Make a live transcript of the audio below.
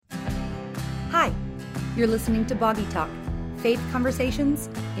You're listening to Boggy Talk, Faith Conversations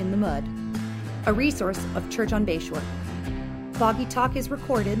in the Mud, a resource of Church on Bayshore. Boggy Talk is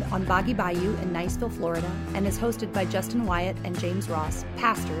recorded on Boggy Bayou in Niceville, Florida, and is hosted by Justin Wyatt and James Ross,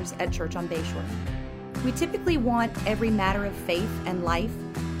 pastors at Church on Bayshore. We typically want every matter of faith and life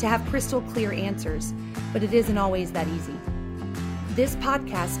to have crystal clear answers, but it isn't always that easy. This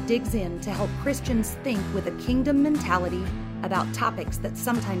podcast digs in to help Christians think with a kingdom mentality about topics that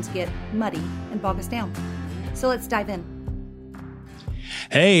sometimes get muddy and bog us down. So let's dive in.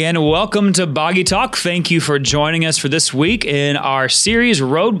 Hey, and welcome to Boggy Talk. Thank you for joining us for this week in our series,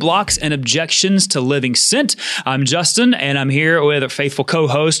 Roadblocks and Objections to Living Sent. I'm Justin, and I'm here with a faithful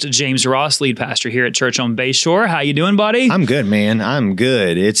co-host, James Ross, lead pastor here at Church on Bayshore. How you doing, buddy? I'm good, man. I'm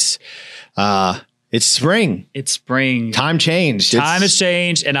good. It's spring. It's spring. Time changed. Time has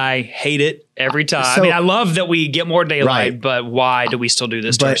changed, and I hate it every time. I mean, I love that we get more daylight, right. But why do we still do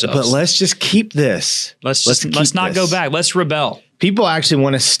this to ourselves? But let's just keep this. Let's not go back. Let's rebel. People actually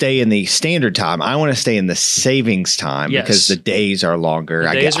want to stay in the standard time. I want to stay in the savings time because the days are longer.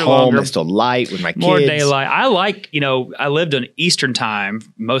 I get home, it's still light with my kids. More daylight. I like, I lived on Eastern time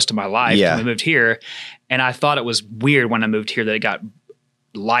most of my life when we moved here, and I thought it was weird when I moved here that it got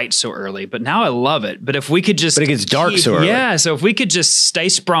light so early, but now I love it. But if we could just... But it gets dark so early. Yeah, so if we could just stay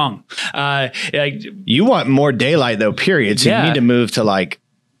sprung. You want more daylight though, period. So you need to move to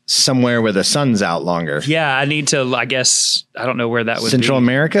somewhere where the sun's out longer. Yeah, I need to, I guess, I don't know where that would be. Central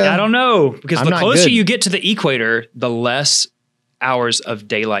America? I don't know. Because the closer you get to the equator, the less hours of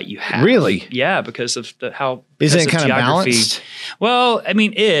daylight you have. Really? Yeah, because of how... Isn't it kind of balanced? Well, I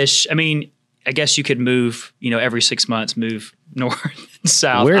mean, ish. I mean, I guess you could move, every 6 months, move north and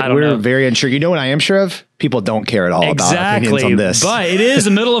south. We're very unsure. You know what I am sure of? People don't care at all about opinions on this. But it is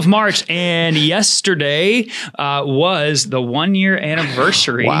the middle of March, and yesterday was the 1-year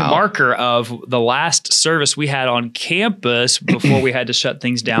anniversary marker of the last service we had on campus before we had to shut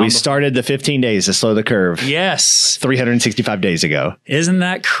things down. We started the 15 days to slow the curve. Yes. 365 days ago. Isn't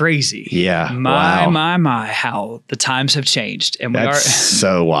that crazy? Yeah. My, how the times have changed. And That's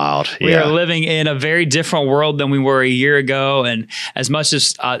so wild. We are living in a very different world than we were a year ago. And as much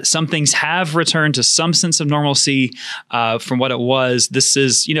as some things have returned to some sense of normalcy from what it was, this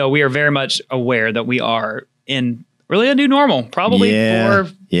is, we are very much aware that we are in really a new normal, probably for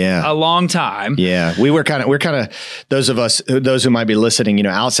a long time. Yeah. We're kind of those who might be listening,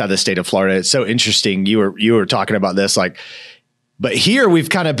 outside the state of Florida. It's so interesting. You were talking about this, but here we've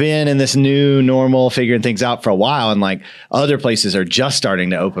kind of been in this new normal, figuring things out for a while, and other places are just starting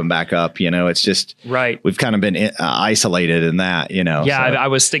to open back up. It's just we've kind of been isolated in that. Yeah, so. I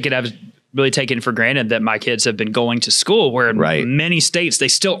was thinking I was really taken for granted that my kids have been going to school, where in many states they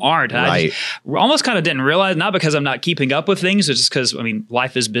still aren't. And I almost kind of didn't realize, not because I'm not keeping up with things, it's just because,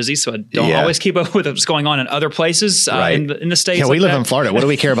 life is busy, so I don't always keep up with what's going on in other places in the states. Yeah, we live in Florida. What do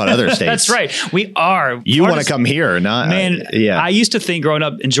we care about other states? That's right. We are. You want to come here or not? Man, I used to think growing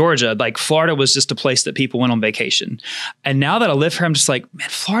up in Georgia, Florida was just a place that people went on vacation. And now that I live here, I'm just man,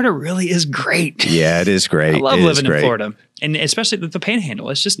 Florida really is great. Yeah, it is great. I love living in Florida. And especially the Panhandle.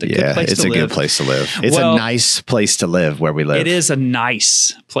 It's just a good place to live. It's a good place to live. It's a nice place to live where we live. It is a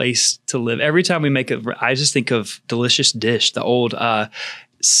nice place to live. Every time we make I just think of Delicious Dish, the old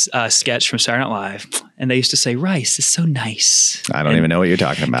sketch from Saturday Night Live. And they used to say, rice is so nice. I don't even know what you're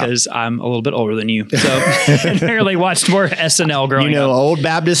talking about. Because I'm a little bit older than you. So I apparently watched more SNL growing up. Old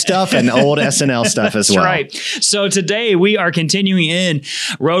Baptist stuff and old SNL stuff as well. That's right. So today we are continuing in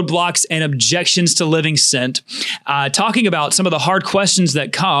Roadblocks and Objections to Living Sent, talking about some of the hard questions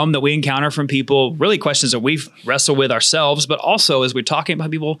that we encounter from people, really questions that we've wrestled with ourselves, but also as we're talking about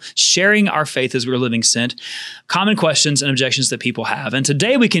people sharing our faith as we're living sent, common questions and objections that people have. And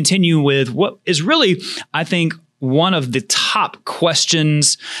today we continue with what is really, I think, one of the top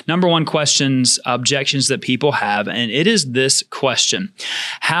questions, number one questions, objections that people have, and it is this question: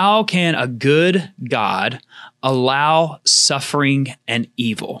 how can a good God allow suffering and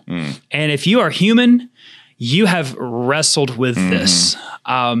evil? And if you are human, you have wrestled with this.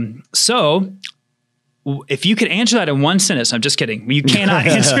 So if you could answer that in one sentence, I'm just kidding. You cannot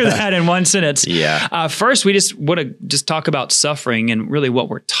answer that in one sentence. First, we just want to talk about suffering and really what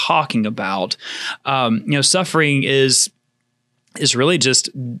we're talking about. Suffering is really just,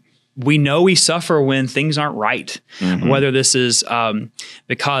 we know we suffer when things aren't right, whether this is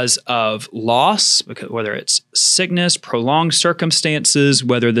because of loss, whether it's sickness, prolonged circumstances,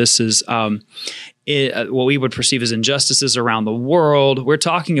 whether this is what we would perceive as injustices around the world. We're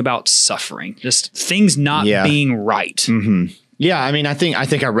talking about suffering, just things not being right. Yeah, I mean, I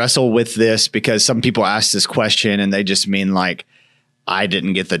think I wrestle with this because some people ask this question and they just mean I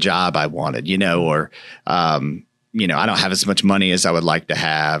didn't get the job I wanted, or, I don't have as much money as I would like to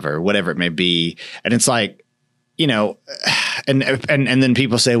have, or whatever it may be. And it's like, and then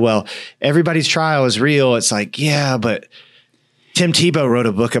people say, well, everybody's trial is real. It's like, yeah, but Tim Tebow wrote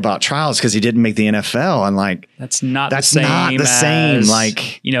a book about trials because he didn't make the NFL. And like, that's not the same.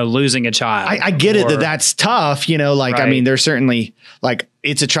 Like, losing a child. I get it that's tough, right. I mean, there's certainly like,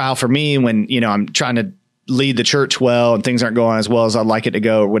 it's a trial for me when, I'm trying to lead the church well and things aren't going as well as I'd like it to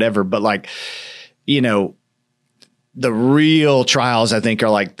go or whatever. But like, the real trials, I think, are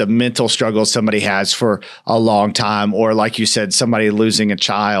like the mental struggles somebody has for a long time, or like you said, somebody losing a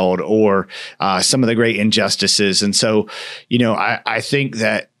child, or some of the great injustices. And so, I think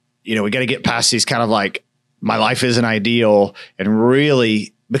that, we got to get past these kind of like, my life isn't ideal, and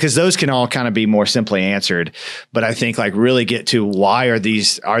really, because those can all kind of be more simply answered. But I think like really get to why are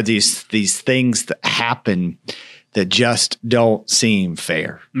these things that happen that just don't seem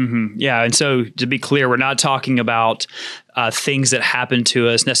fair. Mm-hmm. Yeah. And so to be clear, we're not talking about things that happen to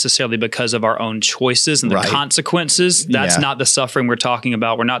us necessarily because of our own choices and the consequences. That's not the suffering we're talking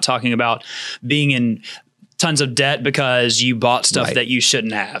about. We're not talking about being in tons of debt because you bought stuff that you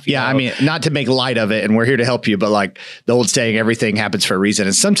shouldn't have. You know? I mean, not to make light of it, and we're here to help you, but like the old saying, everything happens for a reason.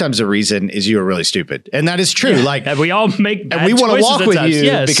 And sometimes the reason is you are really stupid. And that is true. Like, and we all make bad and we want to walk with times.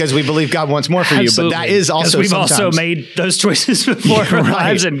 you because we believe God wants more for you. But that is also we've also made those choices before in our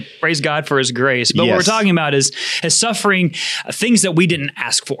lives, and praise God for his grace. But what we're talking about is suffering, things that we didn't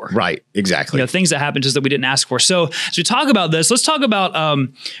ask for. Right. Exactly. Things that happened to us that we didn't ask for. So as we talk about this, let's talk about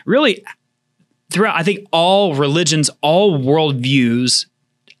really throughout, I think all religions, all worldviews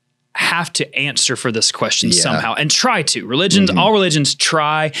have to answer for this question somehow and try to. All religions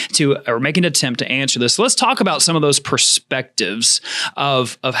try to or make an attempt to answer this. So let's talk about some of those perspectives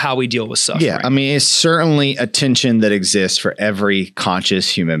of how we deal with suffering. Yeah, I mean, it's certainly a tension that exists for every conscious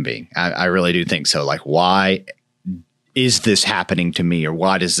human being. I really do think so. Like, why is this happening to me, or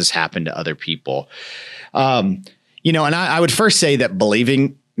why does this happen to other people? And I would first say that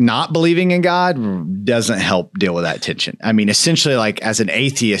not believing in God doesn't help deal with that tension. I mean, essentially, like as an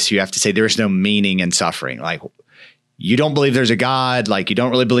atheist, you have to say there's no meaning in suffering. Like, you don't believe there's a God, like you don't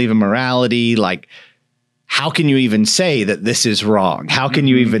really believe in morality. Like, how can you even say that this is wrong? How can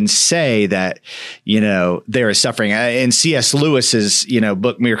you even say that, there is suffering? In C.S. Lewis's,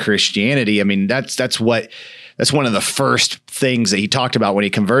 book, Mere Christianity, I mean, that's one of the first things that he talked about when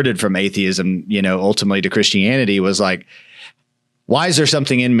he converted from atheism, ultimately to Christianity, was like, why is there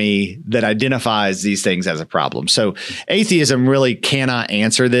something in me that identifies these things as a problem? So atheism really cannot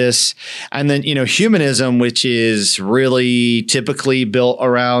answer this. And then, humanism, which is really typically built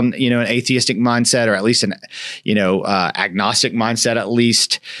around, an atheistic mindset, or at least an, agnostic mindset, at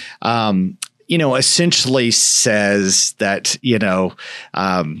least, essentially says that,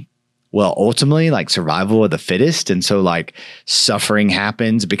 well, ultimately, like survival of the fittest. And so like suffering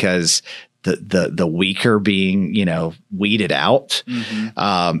happens because the weaker being, weeded out.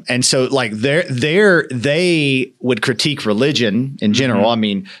 And so like they would critique religion in general. I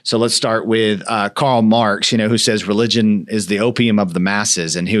mean, so let's start with Karl Marx, who says religion is the opium of the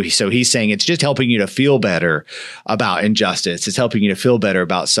masses. And so he's saying it's just helping you to feel better about injustice. It's helping you to feel better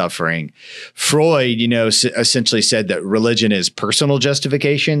about suffering. Freud, essentially said that religion is personal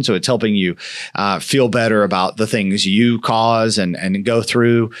justification. So it's helping you feel better about the things you cause and go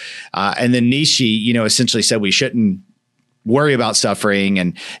through. And then Nietzsche, essentially said we shouldn't worry about suffering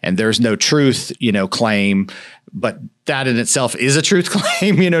and there's no truth, claim, but that in itself is a truth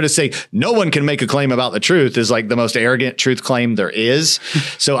claim, to say no one can make a claim about the truth is like the most arrogant truth claim there is.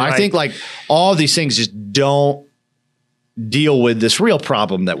 So I think like all these things just don't deal with this real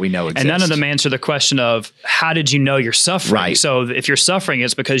problem that we know exists. And none of them answer the question of how did you know you're suffering? Right. So if you're suffering,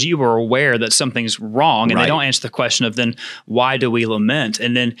 it's because you were aware that something's wrong, and they don't answer the question of then why do we lament?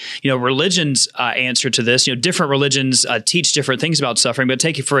 And then, religion's answer to this, different religions teach different things about suffering, but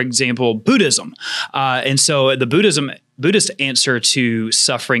take, for example, Buddhism. And so the Buddhist answer to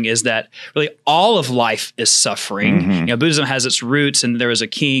suffering is that really all of life is suffering. Buddhism has its roots, and there was a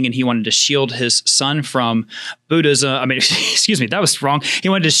king and he wanted to shield his son from Buddhism. I mean, excuse me, that was wrong. He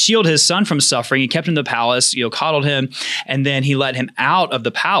wanted to shield his son from suffering. He kept him in the palace, coddled him, and then he let him out of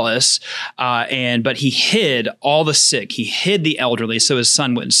the palace. But he hid all the sick. He hid the elderly so his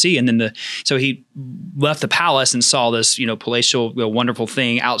son wouldn't see. And then so he left the palace and saw this, palatial, wonderful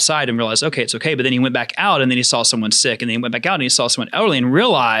thing outside and realized, okay, it's okay. But then he went back out and then he saw someone sick, and then he went back out and he saw someone elderly and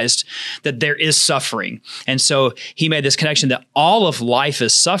realized that there is suffering. And so he made this connection that all of life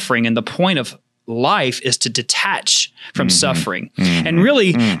is suffering, and the point of life is to detach from suffering. And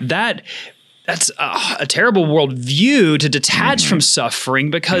really that's that's a terrible worldview to detach from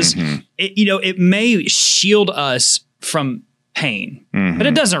suffering, because it may shield us from pain, but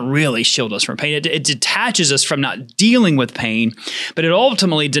it doesn't really shield us from pain. It detaches us from not dealing with pain, but it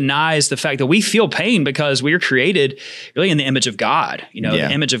ultimately denies the fact that we feel pain because we are created really in the image of God.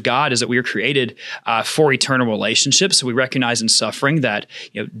 The image of God is that we are created for eternal relationships. So we recognize in suffering that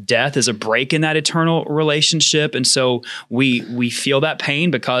death is a break in that eternal relationship, and so we feel that pain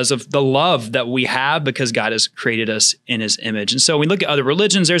because of the love that we have because God has created us in His image. And so when we look at other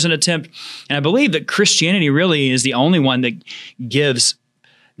religions, there's an attempt, and I believe that Christianity really is the only one that gives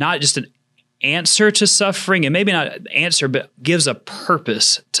not just an answer to suffering, and maybe not an answer, but gives a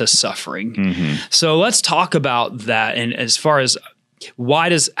purpose to suffering. So let's talk about that. And as far as how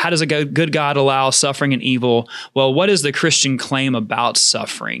does a good God allow suffering and evil? Well, what is the Christian claim about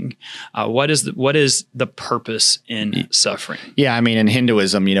suffering? What is the purpose in suffering? Yeah, I mean, in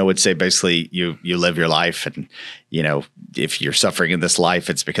Hinduism, would say basically you live your life, and if you're suffering in this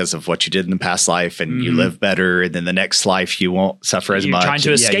life, it's because of what you did in the past life, and you live better, and then the next life you won't suffer as much. You're trying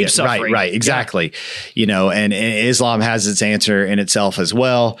to escape suffering. Right, exactly. Yeah. And Islam has its answer in itself as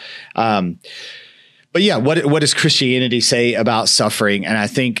well. But yeah, what does Christianity say about suffering? And I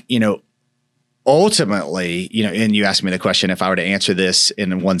think, ultimately, and you asked me the question, if I were to answer this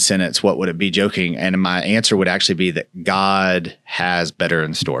in one sentence, what would it be? Joking. And my answer would actually be that God has better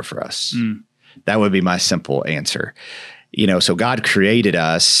in store for us. That would be my simple answer. So God created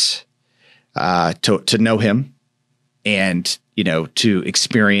us to know Him and, to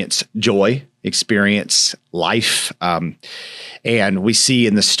experience joy, experience life. And we see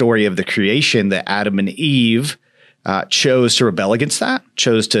in the story of the creation that Adam and Eve chose to rebel against that,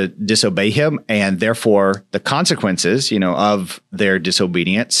 chose to disobey Him, and therefore the consequences, of their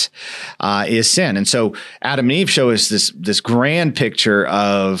disobedience is sin. And so Adam and Eve show us this grand picture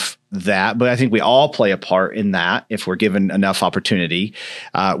of that, but I think we all play a part in that if we're given enough opportunity,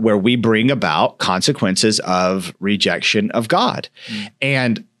 where we bring about consequences of rejection of God.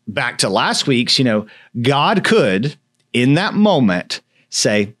 And back to last week's, God could, in that moment,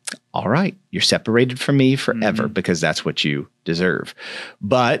 say, all right, you're separated from me forever because that's what you deserve.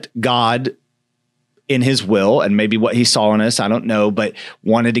 But God, in His will, and maybe what He saw in us, I don't know, but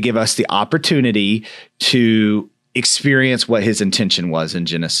wanted to give us the opportunity to experience what His intention was in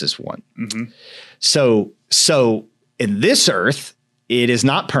Genesis 1. So in this earth, it is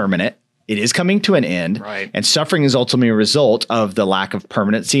not permanent. It is coming to an end, right. And suffering is ultimately a result of the lack of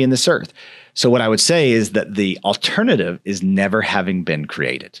permanency in this earth. So what I would say is that the alternative is never having been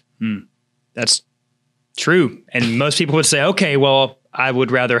created. That's true. And most people would say, okay, well, I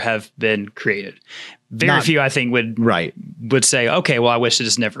would rather have been created. Very few, I think, would say, okay, well, I wish it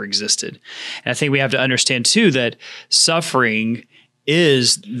just never existed. And I think we have to understand, too, that suffering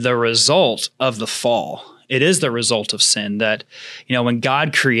is the result of the fall. It is the result of sin. That, when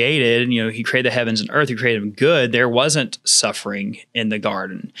God created, He created the heavens and earth, He created them good. There wasn't suffering in the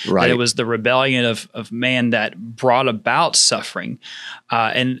garden. Right. That it was the rebellion of man that brought about suffering.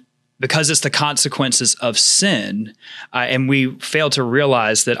 And because it's the consequences of sin, and we fail to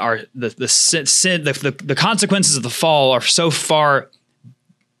realize that the consequences of the fall are so far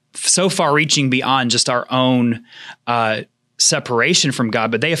reaching beyond just our own separation from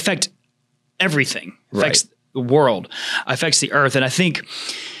God, but they affect everything. Affects the world, affects the earth. And I think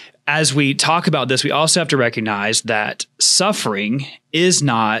as we talk about this, we also have to recognize that suffering is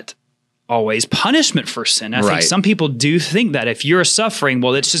not always punishment for sin. I think some people do think that if you're suffering,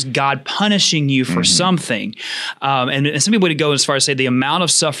 well, it's just God punishing you for something. And some people would go as far as say the amount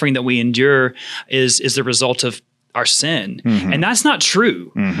of suffering that we endure is the result of our sin. And that's not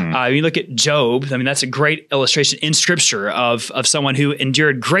true. You look at Job, that's a great illustration in Scripture of someone who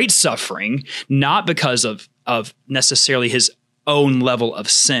endured great suffering, not because of necessarily his own level of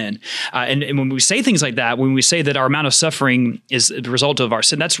sin. And when we say things like that, when we say that our amount of suffering is the result of our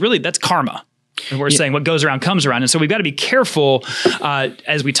sin, that's karma. And we're saying what goes around comes around. And so we've got to be careful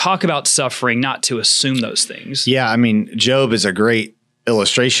as we talk about suffering, not to assume those things. Yeah, Job is a great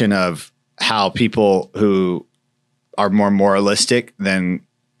illustration of how people who are more moralistic than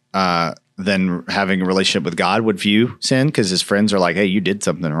having a relationship with God would view sin, because his friends are like, hey, you did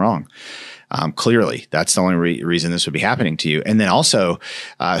something wrong. Clearly, that's the only reason this would be happening to you. And then also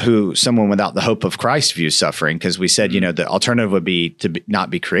who someone without the hope of Christ views suffering, because we said, the alternative would be to not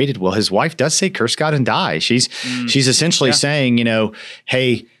be created. Well, his wife does say, curse God and die. She's essentially saying,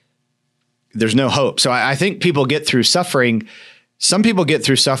 hey, there's no hope. So I think people get through suffering. Some people get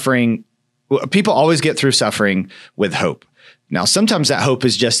through suffering. People always get through suffering with hope. Now, sometimes that hope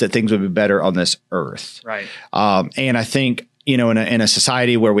is just that things would be better on this earth. Right. And I think you know, in a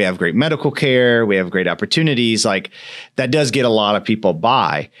society where we have great medical care, we have great opportunities, like that does get a lot of people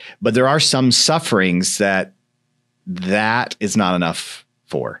by. But there are some sufferings that is not enough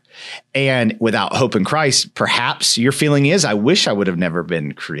for. And without hope in Christ, perhaps your feeling is, I wish I would have never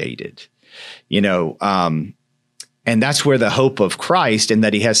been created, you know, and that's where the hope of Christ and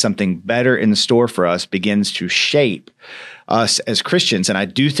that he has something better in store for us begins to shape us as Christians. And I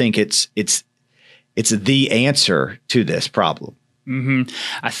do think it's the answer to this problem. Mm-hmm.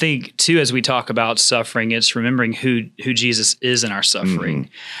 I think too, as we talk about suffering, it's remembering who Jesus is in our suffering.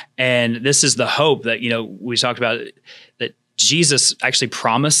 And this is the hope that, you know, we talked about that Jesus actually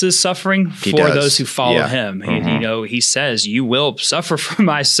promises suffering for those who follow him. You know, he says, you will suffer for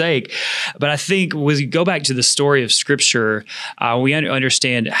my sake. But I think when we go back to the story of Scripture, we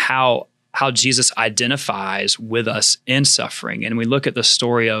understand how Jesus identifies with us in suffering. And we look at the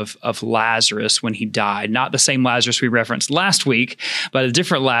story of Lazarus when he died, not the same Lazarus we referenced last week, but a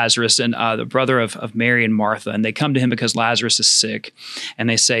different Lazarus, and the brother of Mary and Martha. And they come to him because Lazarus is sick. And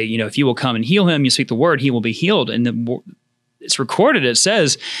they say, you know, if you will come and heal him, you speak the word, he will be healed. And it's recorded, it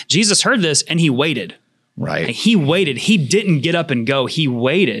says, Jesus heard this and he waited. Right. And he waited. He didn't get up and go. He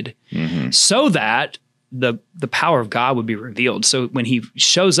waited so that the power of God would be revealed. So when he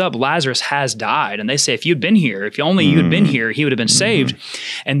shows up, Lazarus has died. And they say, if you'd been here, if only you had been here, he would have been saved.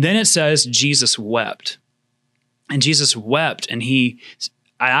 And then it says, Jesus wept. And Jesus wept. And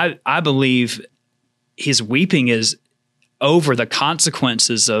I believe his weeping is over the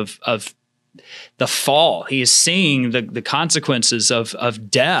consequences of the fall. He is seeing the consequences of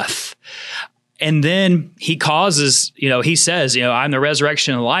death. And then he causes, you know, he says, you know, I'm the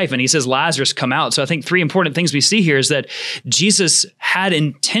resurrection and life. And he says, Lazarus, come out. So I think three important things we see here is that Jesus had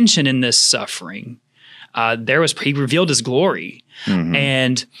intention in this suffering. He revealed his glory,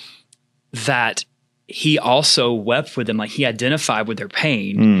 and that he also wept with them, like he identified with their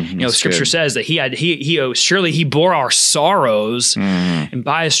pain. You know, Scripture says that surely he bore our sorrows, and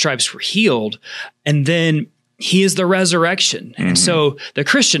by his stripes were healed. And then he is the resurrection. And so the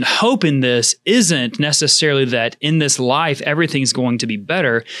Christian hope in this isn't necessarily that in this life everything's going to be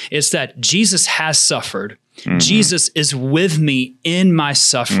better. It's that Jesus has suffered. Jesus is with me in my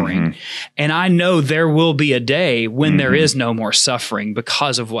suffering. And I know there will be a day when there is no more suffering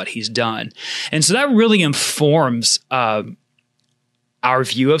because of what he's done. And so that really informs our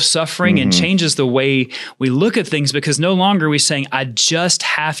view of suffering and changes the way we look at things, because no longer are we saying, I just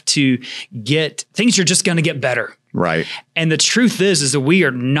have to things are just going to get better. Right. And the truth is that we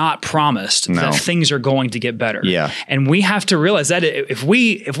are not promised that things are going to get better. Yeah. And we have to realize that if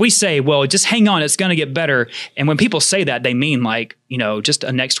we say, well, just hang on, it's going to get better. And when people say that, they mean like, you know, just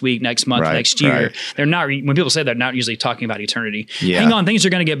a next week, next month, next year. Right. They're not, when people say that, they're not usually talking about eternity. Hang on, things are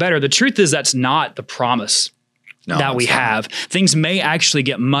going to get better. The truth is that's not the promise that we have. Things may actually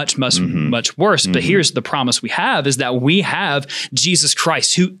get much worse, but here's the promise we have is that we have Jesus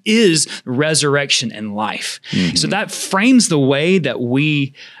Christ, who is resurrection and life. So that frames the way that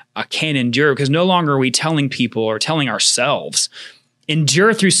we can endure, because no longer are we telling people or telling ourselves,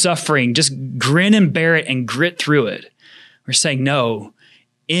 endure through suffering, just grin and bear it and grit through it. We're saying, no,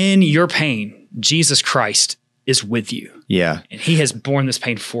 in your pain, Jesus Christ is with you. Yeah. And he has borne this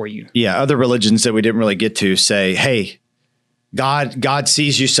pain for you. Yeah. Other religions that we didn't really get to say, hey, God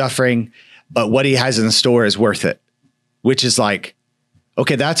sees you suffering, but what he has in store is worth it, which is like,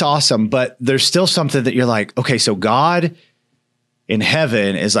 okay, that's awesome. But there's still something that you're like, okay, so God in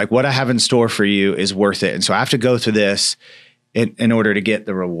heaven is like, what I have in store for you is worth it. And so I have to go through this in order to get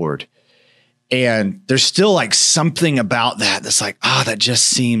the reward. And there's still like something about that that's like, that just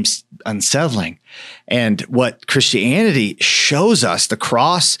seems unsettling. And what Christianity shows us, the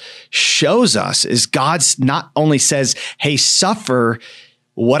cross shows us, is God's not only says, hey, suffer,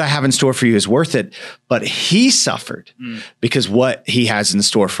 what I have in store for you is worth it, but he suffered because what he has in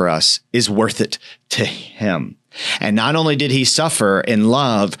store for us is worth it to him. And not only did he suffer in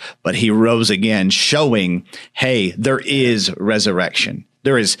love, but he rose again, showing, hey, there is resurrection.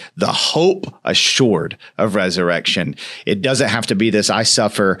 There is the hope assured of resurrection. It doesn't have to be this, I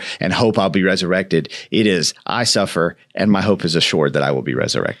suffer and hope I'll be resurrected. It is, I suffer and my hope is assured that I will be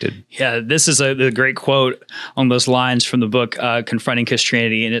resurrected. Yeah, this is a great quote on those lines from the book, Confronting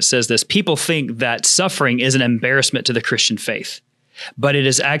Christianity. And it says this: people think that suffering is an embarrassment to the Christian faith, but it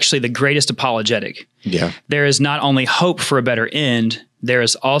is actually the greatest apologetic. Yeah. There is not only hope for a better end, there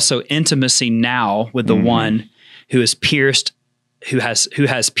is also intimacy now with the one who has pierced,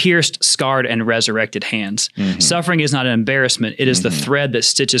 scarred, and resurrected hands. Suffering is not an embarrassment. It is the thread that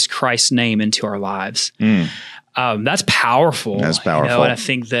stitches Christ's name into our lives. That's powerful. That's powerful. You know, and I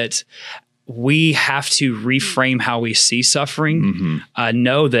think that we have to reframe how we see suffering.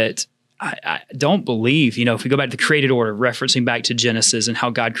 Know that I don't believe, if we go back to the created order, referencing back to Genesis and how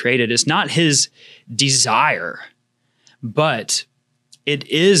God created, it's not his desire, but it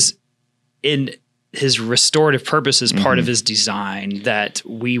is in his restorative purpose as part of his design that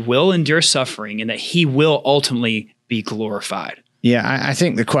we will endure suffering and that he will ultimately be glorified. Yeah, I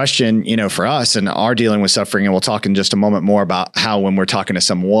think the question, for us and our dealing with suffering, and we'll talk in just a moment more about how when we're talking to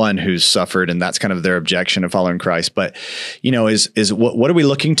someone who's suffered and that's kind of their objection of following Christ, but, is what are we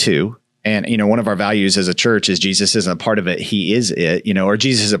looking to? And, one of our values as a church is Jesus isn't a part of it. He is it, or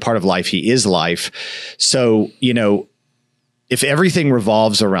Jesus is a part of life. He is life. So, if everything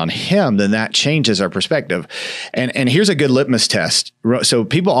revolves around him, then that changes our perspective. And here's a good litmus test. So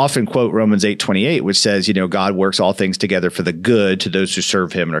people often quote Romans 8:28, which says, God works all things together for the good to those who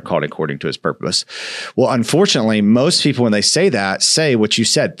serve him and are called according to his purpose. Well, unfortunately, most people, when they say that, say what you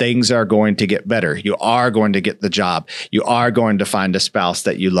said, things are going to get better. You are going to get the job. You are going to find a spouse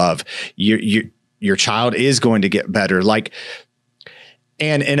that you love. Your child is going to get better.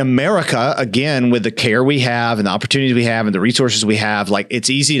 And in America, again, with the care we have and the opportunities we have and the resources we have,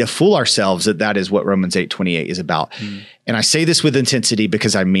 it's easy to fool ourselves that is what Romans 8:28 is about. And I say this with intensity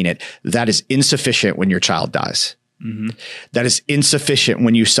because I mean it. That is insufficient when your child dies. That is insufficient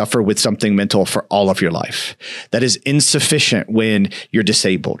when you suffer with something mental for all of your life. That is insufficient when you're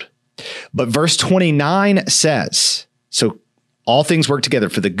disabled. But verse 29 says, so all things work together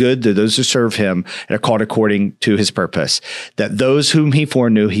for the good to those who serve him and are called according to his purpose, that those whom he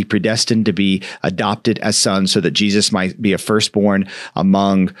foreknew, he predestined to be adopted as sons so that Jesus might be a firstborn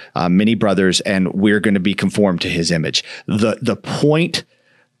among many brothers, and we're going to be conformed to his image. The point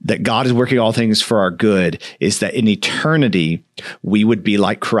that God is working all things for our good is that in eternity, we would be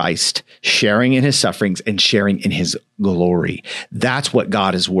like Christ, sharing in his sufferings and sharing in his glory. That's what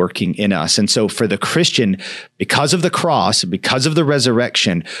God is working in us. And so for the Christian, because of the cross, because of the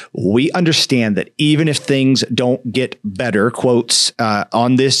resurrection, we understand that even if things don't get better, quotes,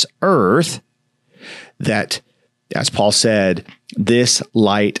 on this earth, that, as Paul said, this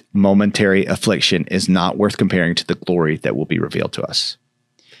light momentary affliction is not worth comparing to the glory that will be revealed to us.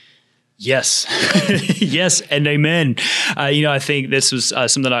 Yes. Yes. And amen. I think this was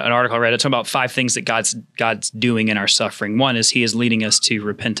an article I read. It's talking about 5 things that God's doing in our suffering. One is he is leading us to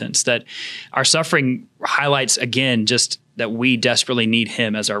repentance, that our suffering highlights again, just that we desperately need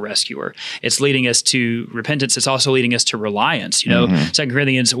him as our rescuer. It's leading us to repentance. It's also leading us to reliance. 2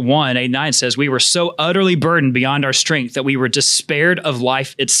 Corinthians 1:8-9 says, we were so utterly burdened beyond our strength that we were despaired of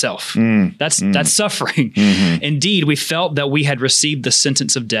life itself. That's suffering. Indeed, we felt that we had received the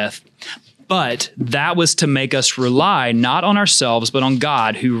sentence of death. But that was to make us rely not on ourselves, but on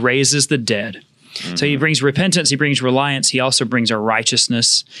God who raises the dead. So he brings repentance, he brings reliance, he also brings our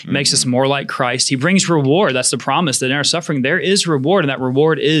righteousness, makes us more like Christ. He brings reward. That's the promise that in our suffering, there is reward, and that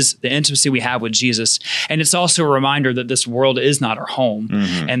reward is the intimacy we have with Jesus. And it's also a reminder that this world is not our home,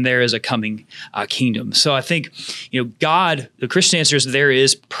 and there is a coming kingdom. So I think, God, the Christian answer is there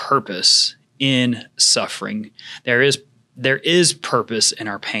is purpose in suffering. There is purpose in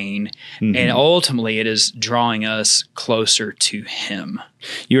our pain, and ultimately it is drawing us closer to him.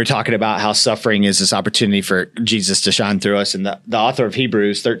 You were talking about how suffering is this opportunity for Jesus to shine through us. And the author of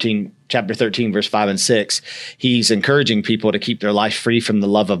Hebrews chapter 13, verse 5 and 6, he's encouraging people to keep their life free from the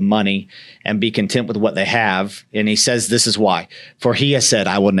love of money and be content with what they have. And he says, this is why. For he has said,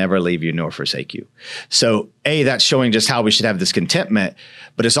 I will never leave you nor forsake you. So that's showing just how we should have this contentment,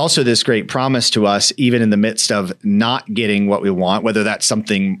 but it's also this great promise to us, even in the midst of not getting what we want, whether that's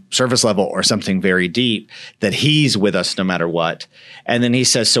something surface level or something very deep, that he's with us no matter what. And then he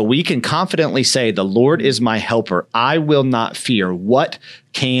says, so we can confidently say, the Lord is my helper. I will not fear. What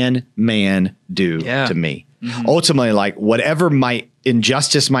can man do to me? Ultimately, whatever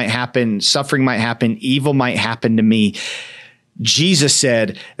injustice might happen, suffering might happen, evil might happen to me, Jesus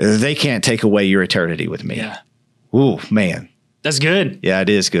said, they can't take away your eternity with me. Yeah. Ooh, man. That's good. Yeah, it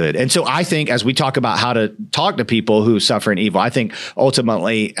is good. And so I think as we talk about how to talk to people who suffer in evil, I think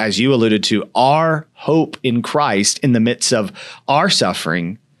ultimately, as you alluded to, our hope in Christ in the midst of our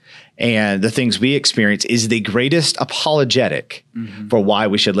suffering and the things we experience is the greatest apologetic for why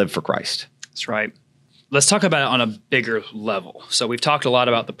we should live for Christ. That's right. Let's talk about it on a bigger level. So we've talked a lot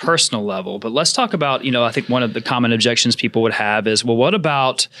about the personal level, but let's talk about, I think one of the common objections people would have is, well, what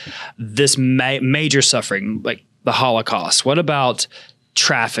about this major suffering, like the Holocaust? What about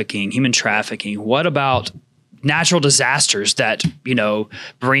trafficking, human trafficking? What about natural disasters that,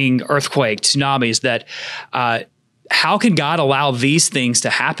 bring earthquakes, tsunamis, that how can God allow these things to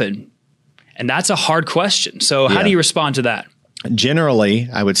happen? And that's a hard question. So how do you respond to that? Generally,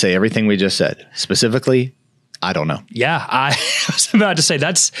 I would say everything we just said. Specifically, I don't know. Yeah, I was about to say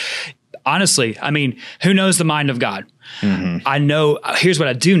that's honestly, I mean, who knows the mind of God? Mm-hmm. I know, here's what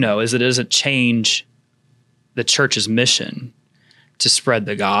I do know is that it doesn't change the church's mission to spread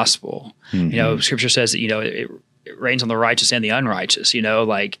the gospel. Mm-hmm. You know, scripture says that, you know, it rains on the righteous and the unrighteous, you know,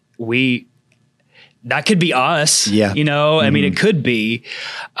 like that could be us, you know, I mean, it could be,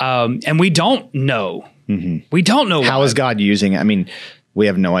 and we don't know. Mm-hmm. We don't know. How is God using it? I mean, we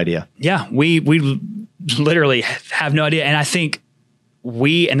have no idea. Yeah, we literally have no idea. And I think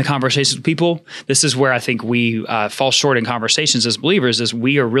we, in the conversations with people, this is where I think we fall short in conversations as believers, is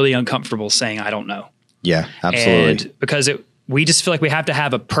we are really uncomfortable saying, I don't know. Yeah, absolutely. And because we just feel like we have to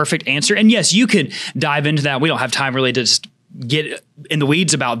have a perfect answer. And yes, you could dive into that. We don't have time really to just get in the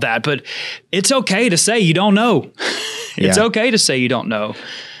weeds about that, but it's okay to say you don't know. It's okay to say you don't know.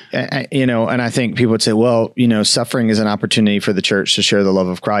 You know, and I think people would say, well, you know, suffering is an opportunity for the church to share the love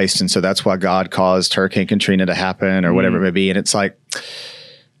of Christ. And so that's why God caused Hurricane Katrina to happen or whatever it may be. And it's like,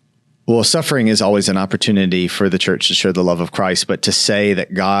 well, suffering is always an opportunity for the church to share the love of Christ. But to say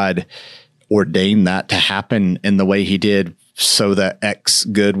that God ordained that to happen in the way he did so that X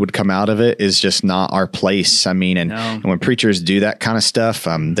good would come out of it is just not our place. I mean, and when preachers do that kind of stuff,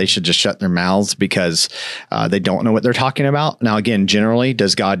 they should just shut their mouths because they don't know what they're talking about. Now, again, generally,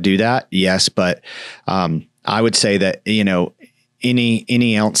 does God do that? Yes. But I would say that, you know,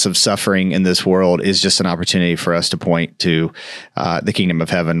 any ounce of suffering in this world is just an opportunity for us to point to the kingdom of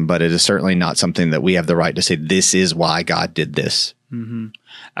heaven. But it is certainly not something that we have the right to say, this is why God did this.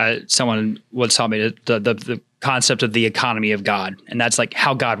 Mm-hmm. Someone once taught me the concept of the economy of God. And that's like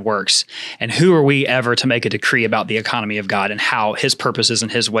how God works. And who are we ever to make a decree about the economy of God and how his purposes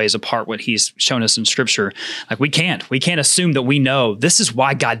and his ways apart what he's shown us in scripture? Like we can't assume that we know this is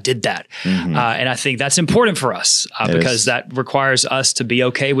why God did that. Mm-hmm. And I think that's important for us because that requires us to be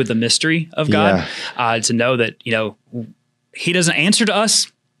okay with the mystery of God, to know that, you know, he doesn't answer to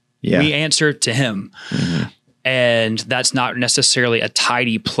us. We answer to him. Mm-hmm. And that's not necessarily a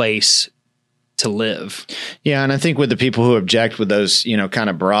tidy place to live. Yeah. And I think with the people who object with those, you know, kind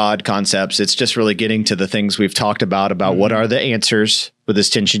of broad concepts, it's just really getting to the things we've talked about what are the answers with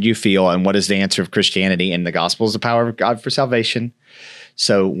this tension you feel and what is the answer of Christianity, and the gospel is the power of God for salvation.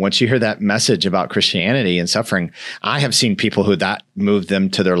 So once you hear that message about Christianity and suffering, I have seen people who that moved them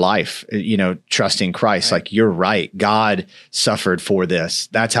to their life, you know, trusting Christ. Right. Like, you're right. God suffered for this.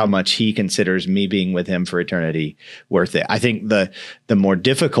 That's how much he considers me being with him for eternity worth it. I think the more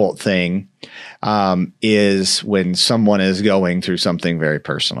difficult thing is when someone is going through something very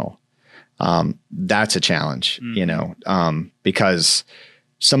personal. That's a challenge, you know, because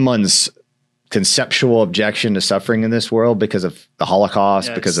someone's conceptual objection to suffering in this world because of the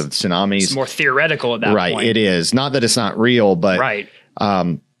Holocaust, because of tsunamis. It's more theoretical at that point. Right. It is. Not that it's not real, but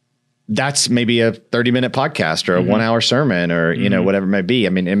that's maybe a 30-minute podcast or a 1-hour sermon or, you know, whatever it may be. I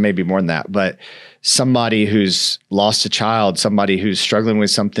mean, it may be more than that, but somebody who's lost a child, somebody who's struggling with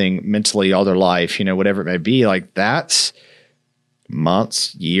something mentally all their life, you know, whatever it may be, like that's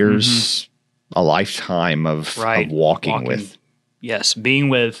months, years, a lifetime of walking with. Yes. Being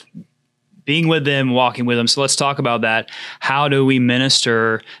with them, walking with them. So let's talk about that. How do we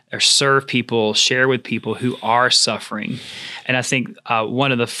minister or serve people, share with people who are suffering? And I think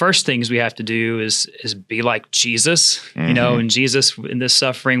one of the first things we have to do is be like Jesus. You know, and Jesus in this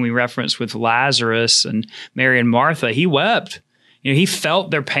suffering we reference with Lazarus and Mary and Martha, he wept. You know, he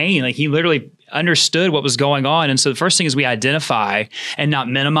felt their pain. Like he literally understood what was going on. And so the first thing is we identify and not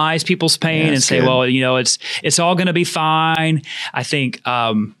minimize people's pain and say, well, you know, it's all going to be fine. I think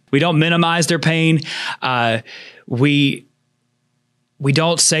we don't minimize their pain. We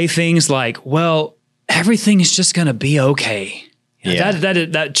don't say things like, well, everything is just going to be okay. You know,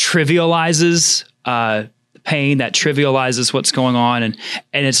 that trivializes the pain, that trivializes what's going on. And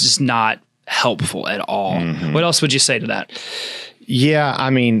it's just not helpful at all. What else would you say to that? Yeah,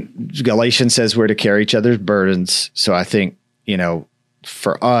 I mean, Galatians says we're to carry each other's burdens. So I think, you know,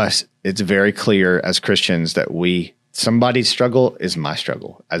 for us, it's very clear as Christians that somebody's struggle is my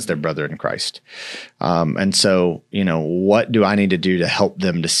struggle as their brother in Christ. And so, you know, what do I need to do to help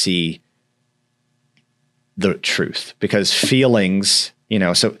them to see the truth? Because feelings, you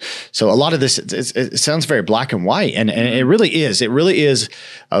know, so a lot of this, it sounds very black and white, and it really is. It really is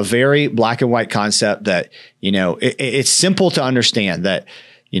a very black and white concept that, you know, it's simple to understand that,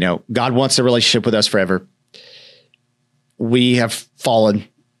 you know, God wants a relationship with us forever. We have fallen.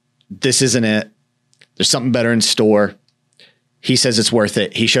 This isn't it. There's something better in store. He says it's worth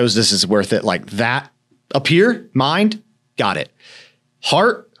it. He shows this is worth it. Like that up here, mind, got it.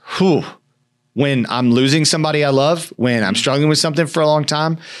 Heart, when I'm losing somebody I love, when I'm struggling with something for a long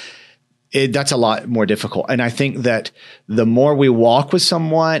time, that's a lot more difficult. And I think that the more we walk with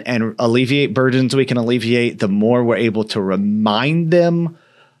someone and alleviate burdens we can alleviate, the more we're able to remind them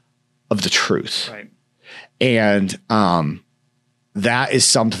of the truth. Right. And that is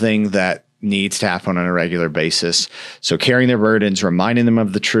something that needs to happen on a regular basis. So carrying their burdens, reminding them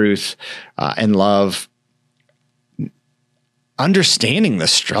of the truth and love, understanding the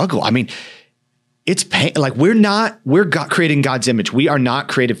struggle. I mean, it's pain. Like we're created God's image. We are not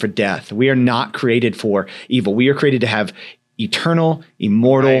created for death. We are not created for evil. We are created to have eternal,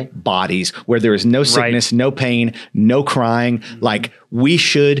 immortal bodies where there is no sickness, no pain, no crying. Like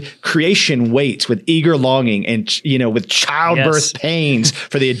creation waits with eager longing and, with childbirth pains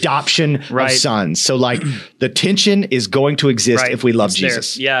for the adoption of sons. So like the tension is going to exist if we love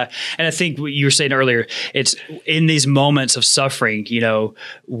Jesus. There. Yeah. And I think what you were saying earlier, it's in these moments of suffering,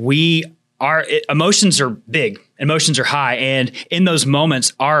 our emotions are big, emotions are high. And in those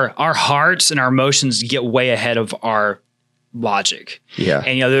moments, our hearts and our emotions get way ahead of our logic. Yeah.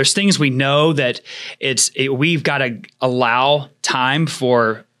 And, there's things we know that we've got to allow time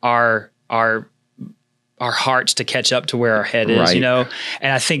for our hearts to catch up to where our head is, And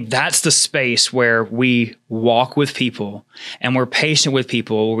I think that's the space where we walk with people and we're patient with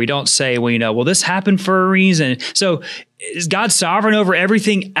people, where we don't say, well, this happened for a reason. So is God sovereign over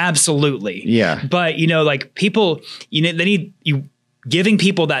everything? Absolutely. Yeah. But, like people, they need you giving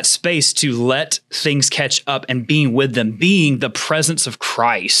people that space to let things catch up and being with them, being the presence of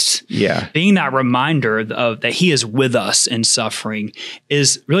Christ. Yeah. Being that reminder of that he is with us in suffering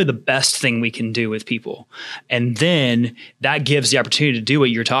is really the best thing we can do with people. And then that gives the opportunity to do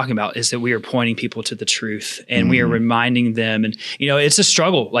what you're talking about, is that we are pointing people to the truth and we are reminding them. And, it's a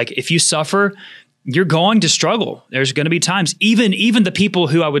struggle. Like if you suffer, you're going to struggle. There's going to be times, even the people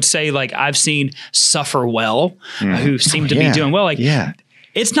who I would say like I've seen suffer well, who seem to be doing well. Like,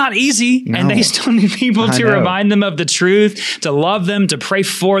 it's not easy, and they still need people to remind them of the truth, to love them, to pray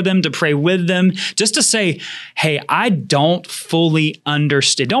for them, to pray with them, just to say, hey, I don't fully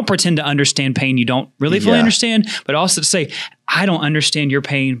understand. Don't pretend to understand pain you don't really fully understand, but also to say, I don't understand your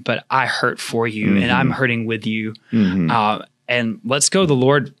pain, but I hurt for you, and I'm hurting with you. And let's go to the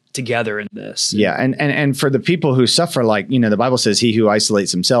Lord together in this. Yeah. And for the people who suffer, like, the Bible says he who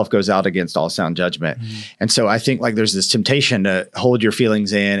isolates himself goes out against all sound judgment. And so I think like there's this temptation to hold your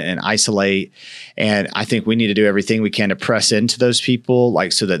feelings in and isolate. And I think we need to do everything we can to press into those people,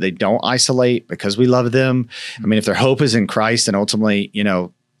 like so that they don't isolate, because we love them. I mean, if their hope is in Christ, then ultimately,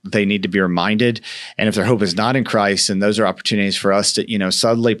 they need to be reminded. And if their hope is not in Christ, then those are opportunities for us to,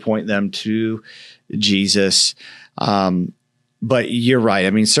 subtly point them to Jesus. But you're right. I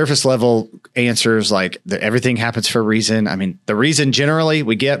mean, surface level answers like everything happens for a reason. I mean, the reason generally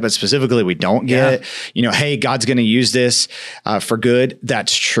we get, but specifically we don't get, hey, God's going to use this for good.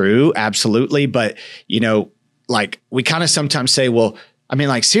 That's true. Absolutely. But, like we kind of sometimes say, well, I mean,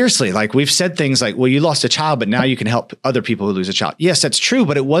 like, seriously, like we've said things like, well, you lost a child, but now you can help other people who lose a child. Yes, that's true,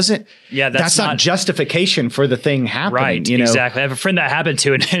 but it wasn't. Yeah, that's not justification for the thing happening. Right. Exactly. I have a friend that happened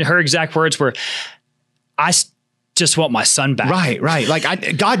to, and her exact words were, I just want my son back. Right.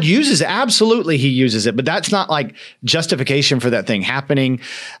 Like God uses it. Absolutely. He uses it, but that's not like justification for that thing happening.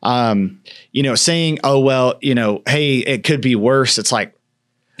 Saying, oh, well, hey, it could be worse. It's like,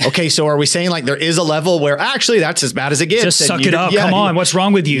 okay, so are we saying like there is a level where actually that's as bad as it gets? Just suck it up. Come on. What's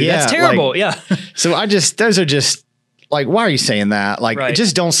wrong with you? That's terrible. So those are just like, why are you saying that? Like,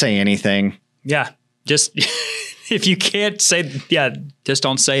 just don't say anything. Yeah. Just if you can't say, just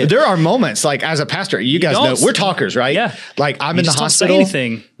don't say it. There are moments like as a pastor, you guys know we're talkers, right? Yeah. Like I'm in the hospital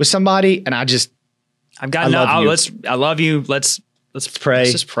with somebody and I've got I love you. Let's pray.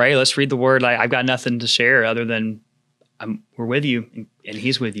 Let's just pray. Let's read the word. I've got nothing to share other than we're with you and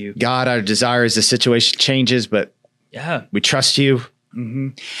he's with you. God, our desire is the situation changes, but we trust you. Mm-hmm.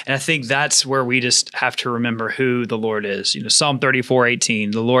 And I think that's where we just have to remember who the Lord is. Psalm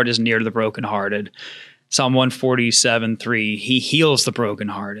 34:18, the Lord is near to the brokenhearted. Psalm 147:3, he heals the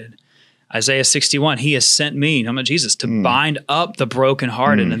brokenhearted. Isaiah 61, he has sent me, I'm not Jesus, to bind up the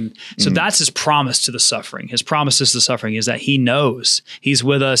brokenhearted. And so that's his promise to the suffering. His promise to the suffering is that he knows he's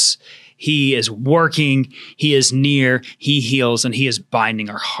with us. He is working, he is near, he heals, and he is binding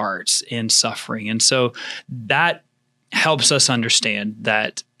our hearts in suffering. And so that helps us understand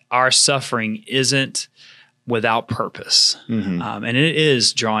that our suffering isn't without purpose. And it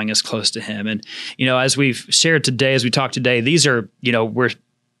is drawing us close to him. And, as we've shared today, as we talk today, these are, we're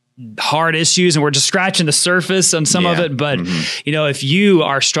hard issues and we're just scratching the surface on some of it. But, if you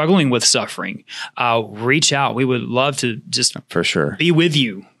are struggling with suffering, reach out. We would love to just for sure be with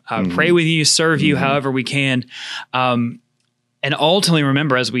you. pray with you, serve you however we can. And ultimately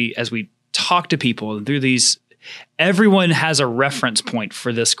remember, as we talk to people and through these, everyone has a reference point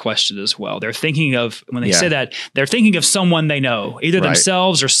for this question as well. They're thinking of, when they say that, they're thinking of someone they know, either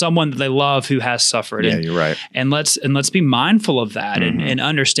themselves or someone that they love who has suffered. Yeah, you're right. And let's be mindful of that and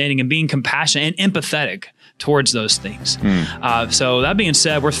understanding and being compassionate and empathetic towards those things. So that being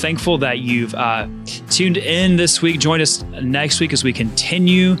said, we're thankful that you've tuned in this week. Join us next week as we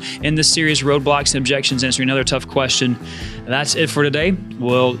continue in this series, Roadblocks and Objections, answering another tough question. That's it for today.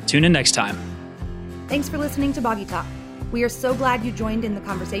 We'll tune in next time. Thanks for listening to Boggy Talk. We are so glad you joined in the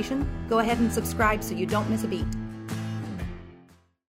conversation. Go ahead and subscribe so you don't miss a beat.